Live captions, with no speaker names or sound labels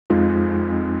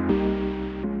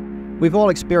We've all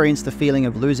experienced the feeling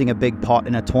of losing a big pot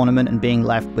in a tournament and being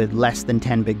left with less than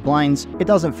 10 big blinds. It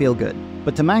doesn't feel good.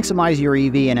 But to maximize your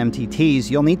EV and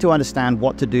MTTs, you'll need to understand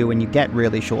what to do when you get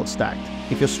really short stacked.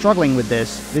 If you're struggling with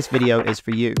this video is for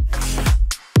you.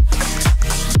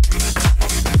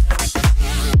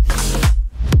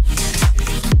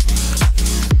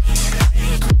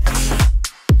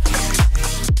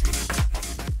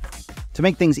 To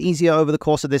make things easier over the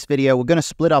course of this video, we're going to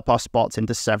split up our spots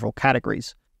into several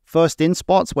categories. First in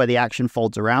spots where the action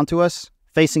folds around to us,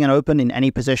 facing an open in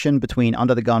any position between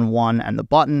under the gun 1 and the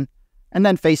button, and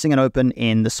then facing an open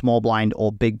in the small blind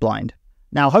or big blind.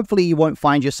 Now, hopefully you won't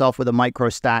find yourself with a micro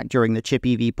stack during the chip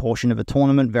EV portion of a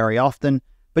tournament very often,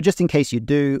 but just in case you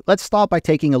do, let's start by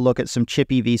taking a look at some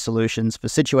chip EV solutions for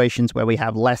situations where we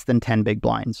have less than 10 big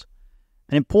blinds.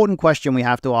 An important question we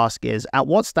have to ask is, at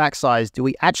what stack size do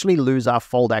we actually lose our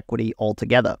fold equity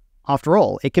altogether? After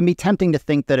all, it can be tempting to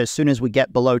think that as soon as we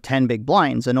get below 10 big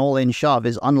blinds, an all-in shove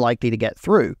is unlikely to get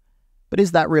through. But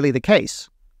is that really the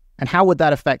case? And how would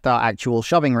that affect our actual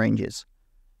shoving ranges?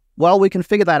 Well, we can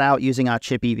figure that out using our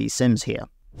chip EV sims here.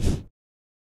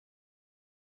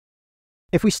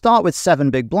 If we start with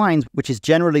 7 big blinds, which is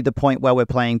generally the point where we're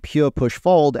playing pure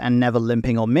push-fold and never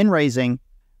limping or min-raising,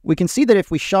 we can see that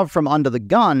if we shove from under the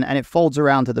gun and it folds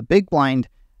around to the big blind,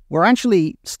 we're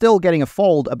actually still getting a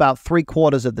fold about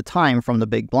 3/4 of the time from the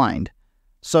big blind.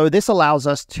 So this allows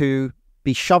us to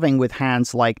be shoving with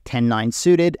hands like 10-9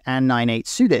 suited and 9-8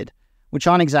 suited, which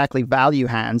aren't exactly value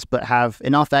hands, but have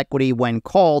enough equity when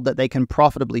called that they can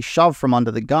profitably shove from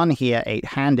under the gun here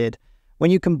 8-handed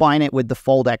when you combine it with the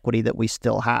fold equity that we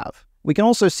still have. We can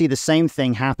also see the same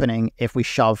thing happening if we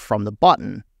shove from the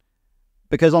button,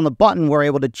 because on the button we're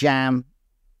able to jam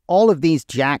all of these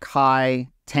jack high,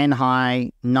 10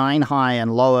 high, 9 high,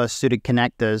 and lower suited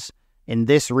connectors in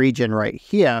this region right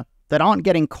here that aren't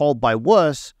getting called by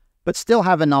worse, but still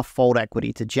have enough fold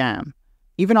equity to jam.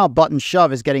 Even our button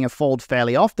shove is getting a fold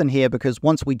fairly often here because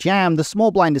once we jam, the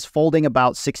small blind is folding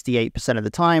about 68% of the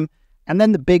time, and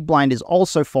then the big blind is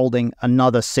also folding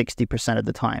another 60% of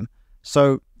the time.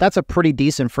 So that's a pretty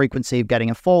decent frequency of getting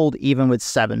a fold even with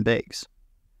 7 bigs.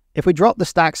 If we drop the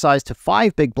stack size to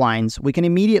 5 big blinds, we can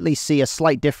immediately see a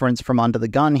slight difference from under the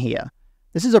gun here.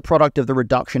 This is a product of the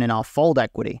reduction in our fold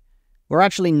equity. We're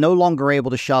actually no longer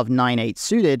able to shove 9-8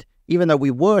 suited, even though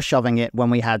we were shoving it when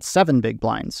we had 7 big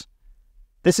blinds.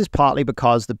 This is partly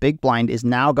because the big blind is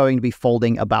now going to be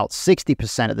folding about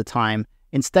 60% of the time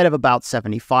instead of about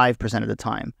 75% of the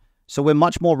time. So we're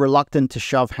much more reluctant to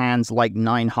shove hands like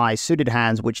 9 high suited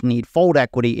hands which need fold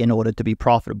equity in order to be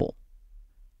profitable.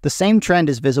 The same trend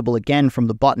is visible again from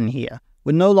the button here.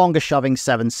 We're no longer shoving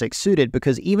 7-6 suited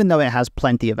because even though it has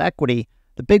plenty of equity,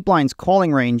 the big blind's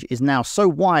calling range is now so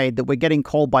wide that we're getting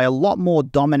called by a lot more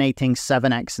dominating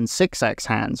 7x and 6x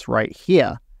hands right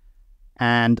here,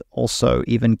 and also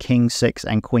even King 6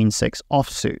 and Queen 6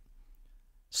 offsuit.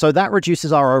 So that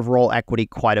reduces our overall equity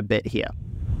quite a bit here.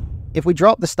 If we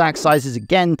drop the stack sizes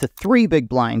again to 3 big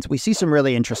blinds, we see some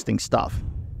really interesting stuff.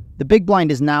 The big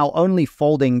blind is now only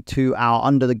folding to our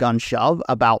under the gun shove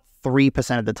about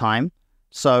 3% of the time.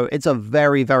 So it's a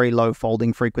very, very low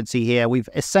folding frequency here. We've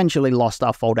essentially lost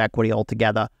our fold equity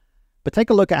altogether. But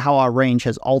take a look at how our range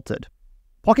has altered.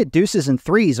 Pocket deuces and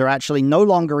threes are actually no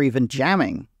longer even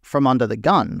jamming from under the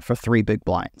gun for 3 big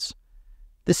blinds.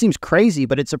 This seems crazy,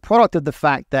 but it's a product of the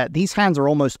fact that these hands are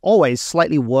almost always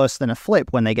slightly worse than a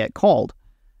flip when they get called.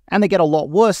 And they get a lot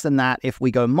worse than that if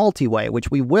we go multi-way, which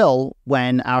we will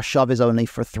when our shove is only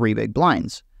for 3 big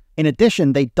blinds. In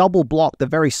addition, they double block the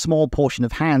very small portion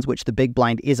of hands which the big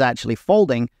blind is actually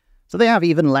folding, so they have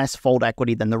even less fold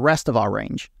equity than the rest of our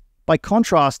range. By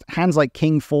contrast, hands like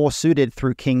King 4 suited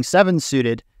through King 7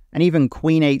 suited, and even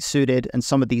Queen 8 suited and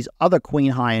some of these other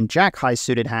Queen high and Jack high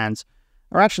suited hands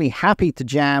are actually happy to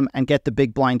jam and get the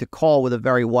big blind to call with a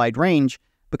very wide range,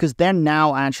 because they're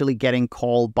now actually getting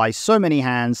called by so many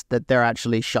hands that they're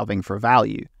actually shoving for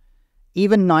value.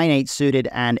 Even 9-8 suited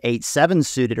and 8-7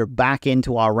 suited are back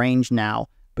into our range now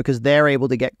because they're able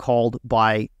to get called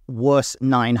by worse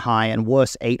 9 high and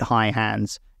worse 8 high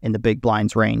hands in the big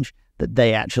blinds range, that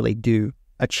they actually do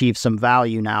achieve some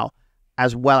value now,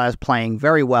 as well as playing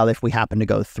very well if we happen to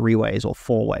go 3 ways or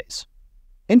 4 ways.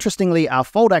 Interestingly, our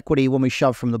fold equity when we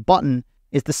shove from the button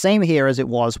is the same here as it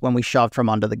was when we shoved from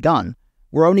under the gun.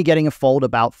 We're only getting a fold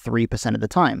about 3% of the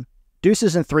time.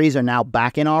 Deuces and threes are now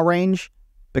back in our range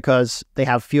because they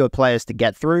have fewer players to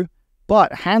get through,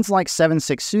 but hands like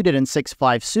 7-6 suited and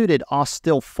 6-5 suited are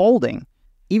still folding,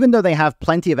 even though they have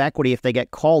plenty of equity if they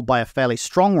get called by a fairly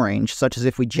strong range, such as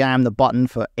if we jam the button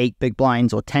for 8 big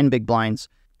blinds or 10 big blinds.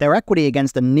 Their equity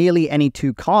against a nearly any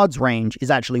 2 cards range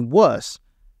is actually worse.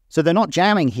 So they're not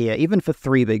jamming here, even for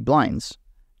 3 big blinds.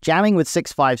 Jamming with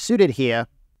 6-5 suited here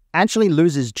actually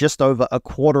loses just over a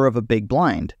quarter of a big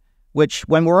blind, which,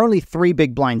 when we're only 3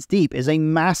 big blinds deep, is a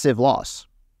massive loss.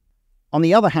 On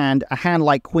the other hand, a hand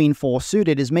like Queen 4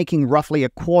 suited is making roughly a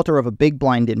quarter of a big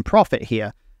blind in profit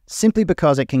here, simply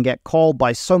because it can get called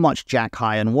by so much jack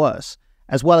high and worse,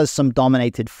 as well as some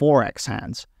dominated 4x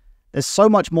hands. There's so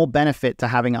much more benefit to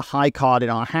having a high card in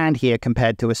our hand here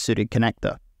compared to a suited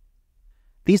connector.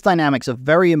 These dynamics are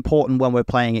very important when we're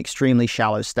playing extremely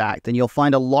shallow stacked, and you'll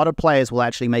find a lot of players will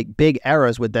actually make big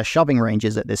errors with their shoving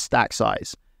ranges at this stack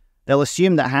size. They'll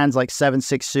assume that hands like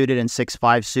 7-6 suited and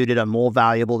 6-5 suited are more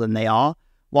valuable than they are,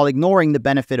 while ignoring the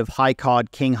benefit of high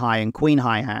card, king high, and queen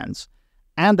high hands.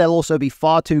 And they'll also be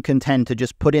far too content to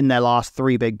just put in their last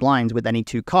 3 big blinds with any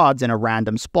 2 cards in a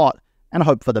random spot and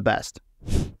hope for the best.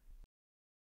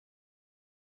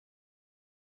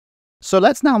 So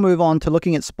let's now move on to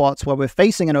looking at spots where we're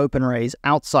facing an open raise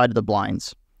outside of the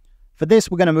blinds. For this,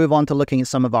 we're going to move on to looking at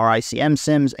some of our ICM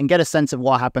sims and get a sense of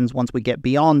what happens once we get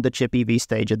beyond the chip EV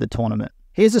stage of the tournament.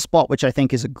 Here's a spot which I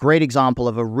think is a great example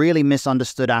of a really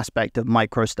misunderstood aspect of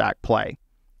microstack play.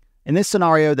 In this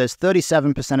scenario, there's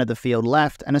 37% of the field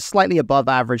left, and a slightly above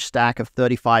average stack of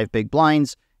 35 big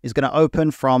blinds is going to open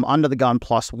from under the gun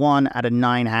 +1 at a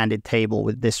 9-handed table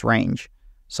with this range.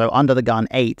 So under the gun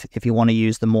 8, if you want to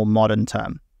use the more modern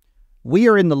term. We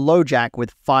are in the low jack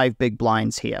with 5 big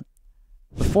blinds here.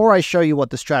 Before I show you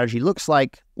what the strategy looks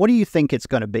like, what do you think it's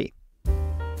going to be?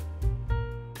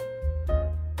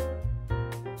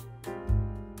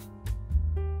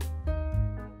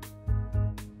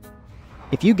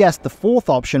 If you guessed the 4th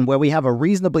option, where we have a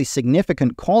reasonably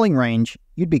significant calling range,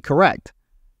 you'd be correct.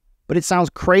 But it sounds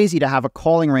crazy to have a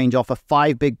calling range off a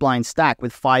 5 big blind stack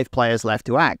with 5 players left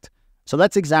to act. So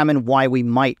let's examine why we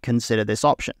might consider this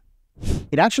option.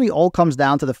 It actually all comes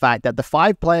down to the fact that the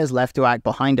 5 players left to act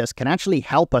behind us can actually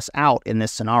help us out in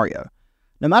this scenario.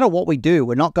 No matter what we do,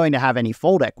 we're not going to have any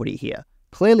fold equity here.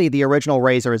 Clearly, the original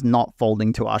raiser is not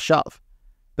folding to our shove.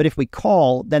 But if we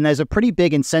call, then there's a pretty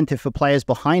big incentive for players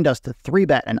behind us to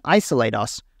 3-bet and isolate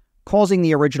us, causing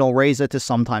the original raiser to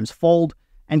sometimes fold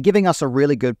and giving us a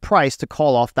really good price to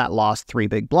call off that last 3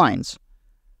 big blinds.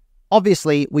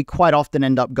 Obviously, we quite often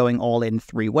end up going all in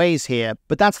 3 ways here,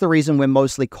 but that's the reason we're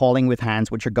mostly calling with hands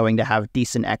which are going to have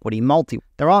decent equity multi.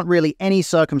 There aren't really any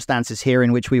circumstances here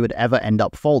in which we would ever end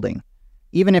up folding.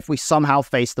 Even if we somehow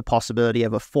face the possibility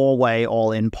of a 4-way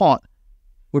all-in pot,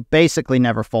 we're basically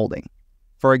never folding.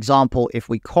 For example, if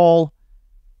we call,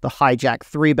 the hijack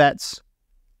 3 bets,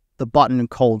 the button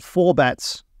cold 4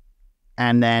 bets,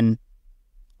 and then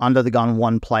under the gun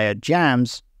 1 player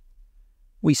jams,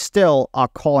 we still are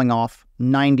calling off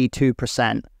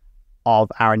 92%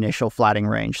 of our initial flatting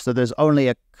range. So there's only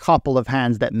a couple of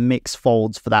hands that mix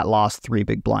folds for that last 3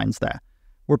 big blinds there.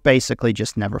 We're basically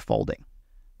just never folding.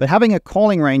 But having a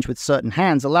calling range with certain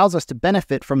hands allows us to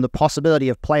benefit from the possibility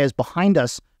of players behind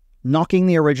us knocking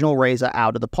the original raiser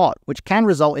out of the pot, which can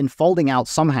result in folding out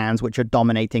some hands which are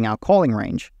dominating our calling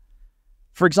range.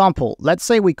 For example, let's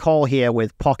say we call here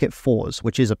with pocket 4s,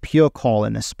 which is a pure call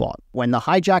in this spot. When the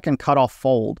hijack and cutoff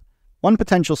fold, one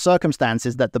potential circumstance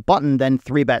is that the button then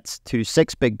 3-bets to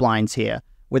 6 big blinds here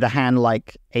with a hand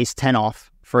like ace-10 off,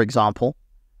 for example.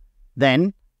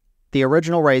 Then, the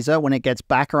original raiser, when it gets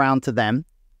back around to them,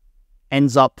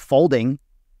 ends up folding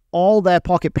all their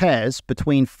pocket pairs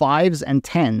between 5s and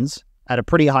 10s at a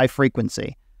pretty high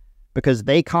frequency, because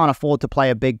they can't afford to play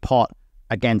a big pot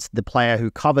against the player who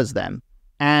covers them.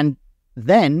 And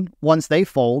then, once they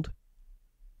fold,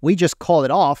 we just call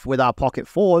it off with our pocket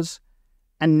 4s,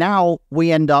 and now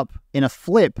we end up in a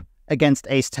flip against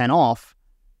ace-10 off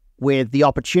with the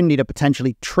opportunity to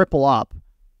potentially triple up,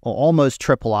 or almost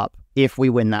triple up, if we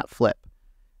win that flip.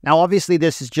 Now, obviously,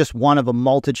 this is just one of a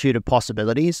multitude of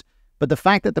possibilities, but the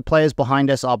fact that the players behind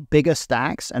us are bigger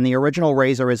stacks and the original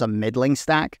raiser is a middling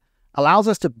stack allows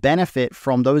us to benefit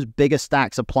from those bigger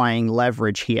stacks applying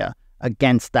leverage here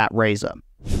against that raiser.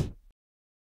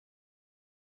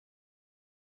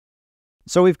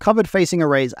 So we've covered facing a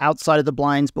raise outside of the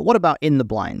blinds, but what about in the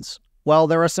blinds? Well,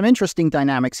 there are some interesting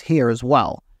dynamics here as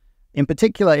well. In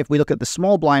particular, if we look at the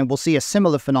small blind, we'll see a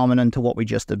similar phenomenon to what we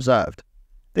just observed.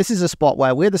 This is a spot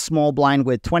where we're the small blind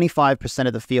with 25%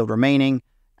 of the field remaining,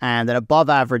 and an above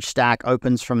average stack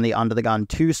opens from the under the gun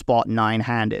 2 spot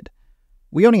 9-handed.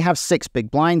 We only have 6 big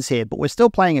blinds here, but we're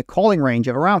still playing a calling range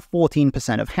of around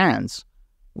 14% of hands.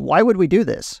 Why would we do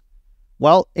this?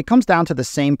 Well, it comes down to the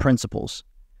same principles.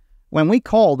 When we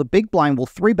call, the big blind will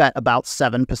 3-bet about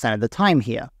 7% of the time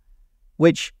here,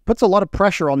 which puts a lot of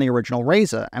pressure on the original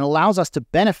raiser and allows us to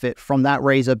benefit from that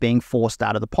raiser being forced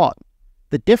out of the pot.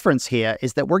 The difference here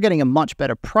is that we're getting a much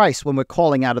better price when we're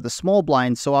calling out of the small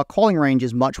blind, so our calling range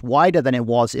is much wider than it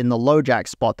was in the low jack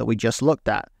spot that we just looked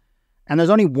at. And there's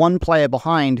only one player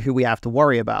behind who we have to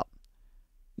worry about.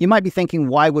 You might be thinking,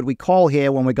 why would we call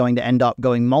here when we're going to end up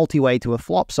going multi-way to a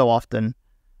flop so often?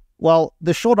 Well,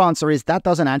 the short answer is that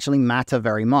doesn't actually matter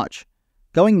very much.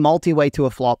 Going multi-way to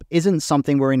a flop isn't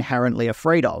something we're inherently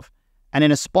afraid of. And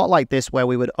in a spot like this where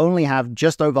we would only have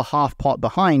just over half pot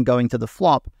behind going to the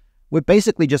flop, we're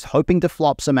basically just hoping to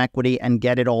flop some equity and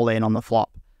get it all in on the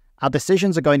flop. Our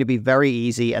decisions are going to be very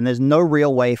easy, and there's no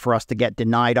real way for us to get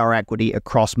denied our equity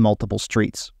across multiple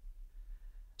streets.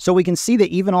 So we can see that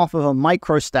even off of a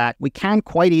micro stack, we can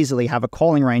quite easily have a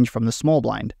calling range from the small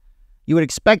blind. You would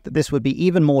expect that this would be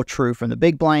even more true from the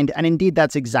big blind, and indeed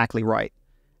that's exactly right.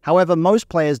 However, most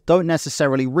players don't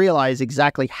necessarily realize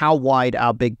exactly how wide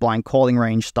our big blind calling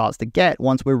range starts to get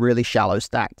once we're really shallow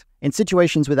stacked. In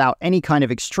situations without any kind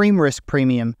of extreme risk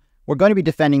premium, we're going to be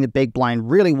defending the big blind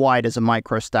really wide as a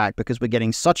micro stack because we're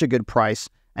getting such a good price,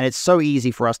 and it's so easy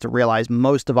for us to realize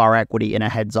most of our equity in a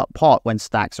heads-up pot when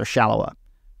stacks are shallower.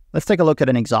 Let's take a look at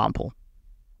an example.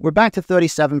 We're back to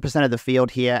 37% of the field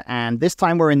here, and this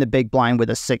time we're in the big blind with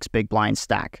a 6 big blind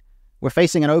stack. We're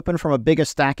facing an open from a bigger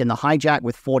stack in the hijack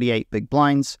with 48 big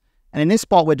blinds, and in this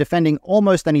spot we're defending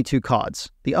almost any two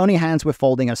cards. The only hands we're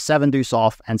folding are 7 deuce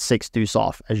off and 6 deuce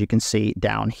off, as you can see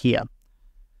down here.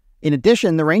 In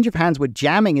addition, the range of hands we're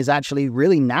jamming is actually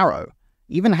really narrow.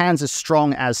 Even hands as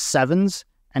strong as 7s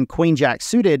and queen jack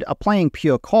suited are playing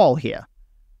pure call here.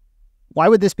 Why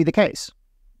would this be the case?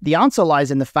 The answer lies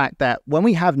in the fact that when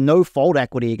we have no fold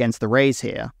equity against the raise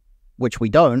here, which we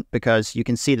don't because you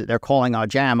can see that they're calling our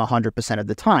jam 100% of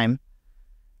the time,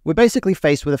 we're basically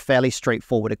faced with a fairly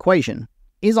straightforward equation.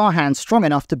 Is our hand strong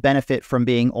enough to benefit from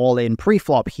being all in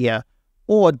pre-flop here,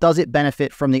 or does it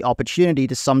benefit from the opportunity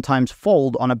to sometimes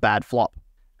fold on a bad flop?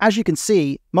 As you can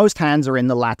see, most hands are in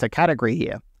the latter category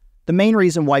here. The main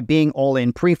reason why being all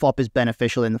in pre-flop is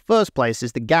beneficial in the first place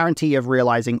is the guarantee of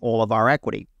realizing all of our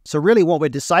equity. So really what we're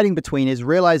deciding between is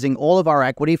realizing all of our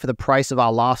equity for the price of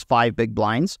our last 5 big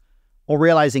blinds, or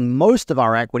realizing most of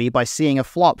our equity by seeing a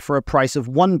flop for a price of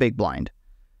 1 big blind.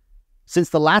 Since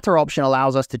the latter option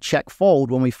allows us to check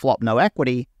fold when we flop no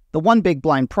equity, the 1 big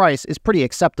blind price is pretty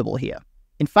acceptable here.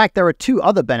 In fact, there are 2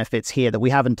 other benefits here that we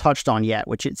haven't touched on yet,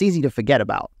 which it's easy to forget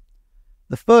about.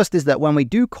 The first is that when we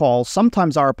do call,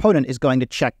 sometimes our opponent is going to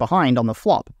check behind on the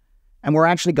flop, and we're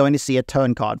actually going to see a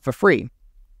turn card for free.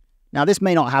 Now, this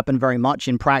may not happen very much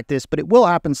in practice, but it will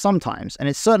happen sometimes, and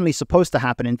it's certainly supposed to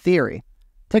happen in theory.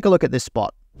 Take a look at this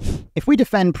spot. If we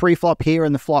defend pre-flop here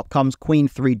and the flop comes queen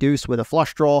 3 deuce with a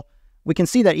flush draw, we can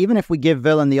see that even if we give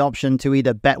villain the option to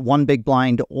either bet 1 big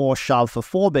blind or shove for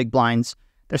 4 big blinds,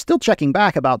 they're still checking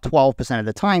back about 12% of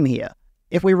the time here.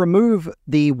 If we remove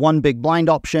the 1 big blind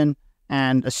option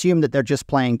and assume that they're just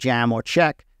playing jam or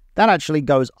check, that actually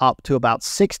goes up to about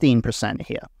 16%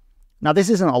 here. Now, this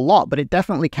isn't a lot, but it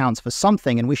definitely counts for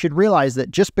something, and we should realize that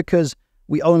just because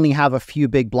we only have a few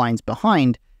big blinds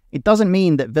behind, it doesn't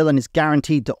mean that villain is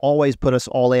guaranteed to always put us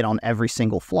all in on every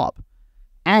single flop.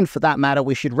 And for that matter,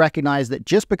 we should recognize that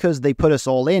just because they put us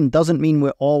all in doesn't mean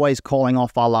we're always calling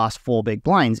off our last 4 big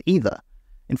blinds either.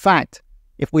 In fact,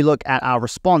 if we look at our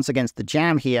response against the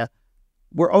jam here,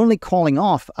 we're only calling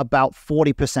off about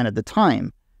 40% of the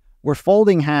time. We're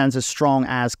folding hands as strong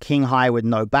as king high with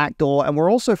no backdoor, and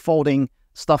we're also folding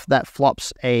stuff that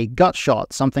flops a gut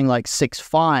shot, something like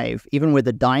 6-5. Even with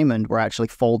a diamond, we're actually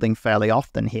folding fairly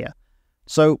often here.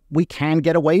 So we can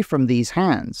get away from these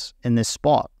hands in this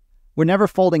spot. We're never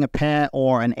folding a pair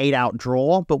or an 8-out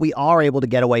draw, but we are able to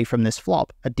get away from this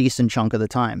flop a decent chunk of the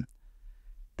time.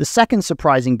 The second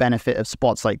surprising benefit of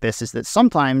spots like this is that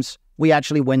sometimes we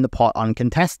actually win the pot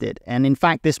uncontested, and in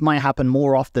fact this might happen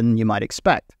more often than you might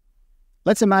expect.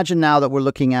 Let's imagine now that we're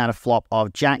looking at a flop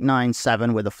of Jack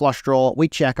 9-7 with a flush draw. We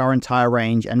check our entire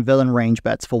range and villain range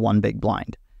bets for 1 big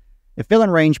blind. If villain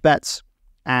range bets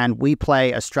and we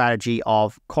play a strategy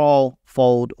of call,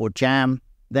 fold, or jam,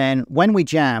 then when we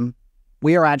jam,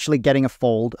 we are actually getting a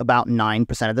fold about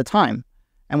 9% of the time.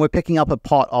 And we're picking up a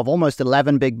pot of almost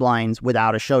 11 big blinds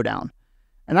without a showdown.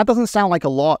 And that doesn't sound like a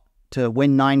lot to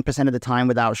win 9% of the time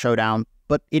without showdown,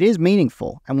 but it is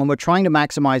meaningful. And when we're trying to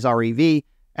maximize our EV,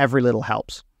 every little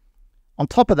helps. On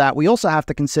top of that, we also have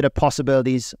to consider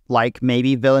possibilities like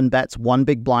maybe villain bets 1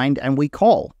 big blind and we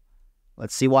call.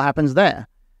 Let's see what happens there.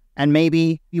 And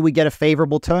maybe we get a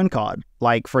favorable turn card,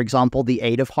 like for example, the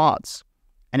 8 of hearts.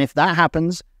 And if that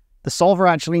happens, the solver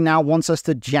actually now wants us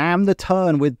to jam the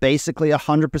turn with basically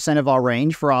 100% of our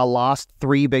range for our last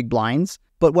 3 big blinds.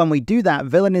 But when we do that,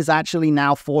 villain is actually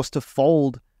now forced to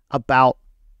fold about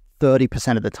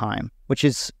 30% of the time, which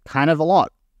is kind of a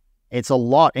lot. It's a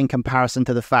lot in comparison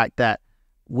to the fact that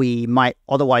we might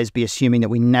otherwise be assuming that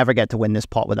we never get to win this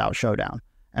pot without showdown.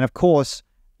 And of course,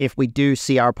 if we do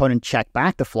see our opponent check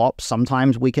back the flop,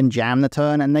 sometimes we can jam the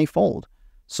turn and they fold.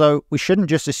 So we shouldn't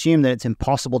just assume that it's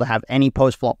impossible to have any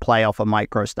post-flop play off a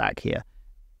micro stack here.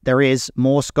 There is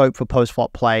more scope for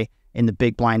post-flop play in the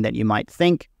big blind than you might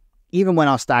think, even when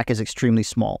our stack is extremely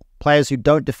small. Players who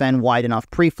don't defend wide enough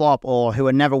pre-flop or who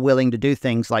are never willing to do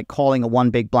things like calling a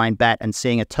 1 big blind bet and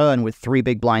seeing a turn with 3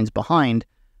 big blinds behind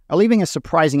are leaving a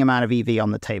surprising amount of EV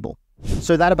on the table.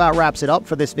 So that about wraps it up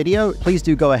for this video. Please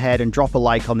do go ahead and drop a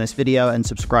like on this video and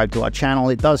subscribe to our channel.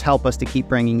 It does help us to keep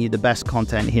bringing you the best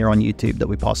content here on YouTube that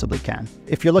we possibly can.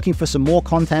 If you're looking for some more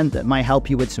content that might help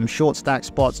you with some short stack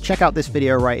spots, check out this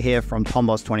video right here from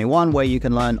TomBoss21 where you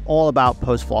can learn all about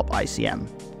post-flop ICM.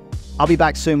 I'll be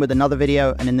back soon with another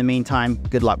video, and in the meantime,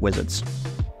 good luck, Wizards.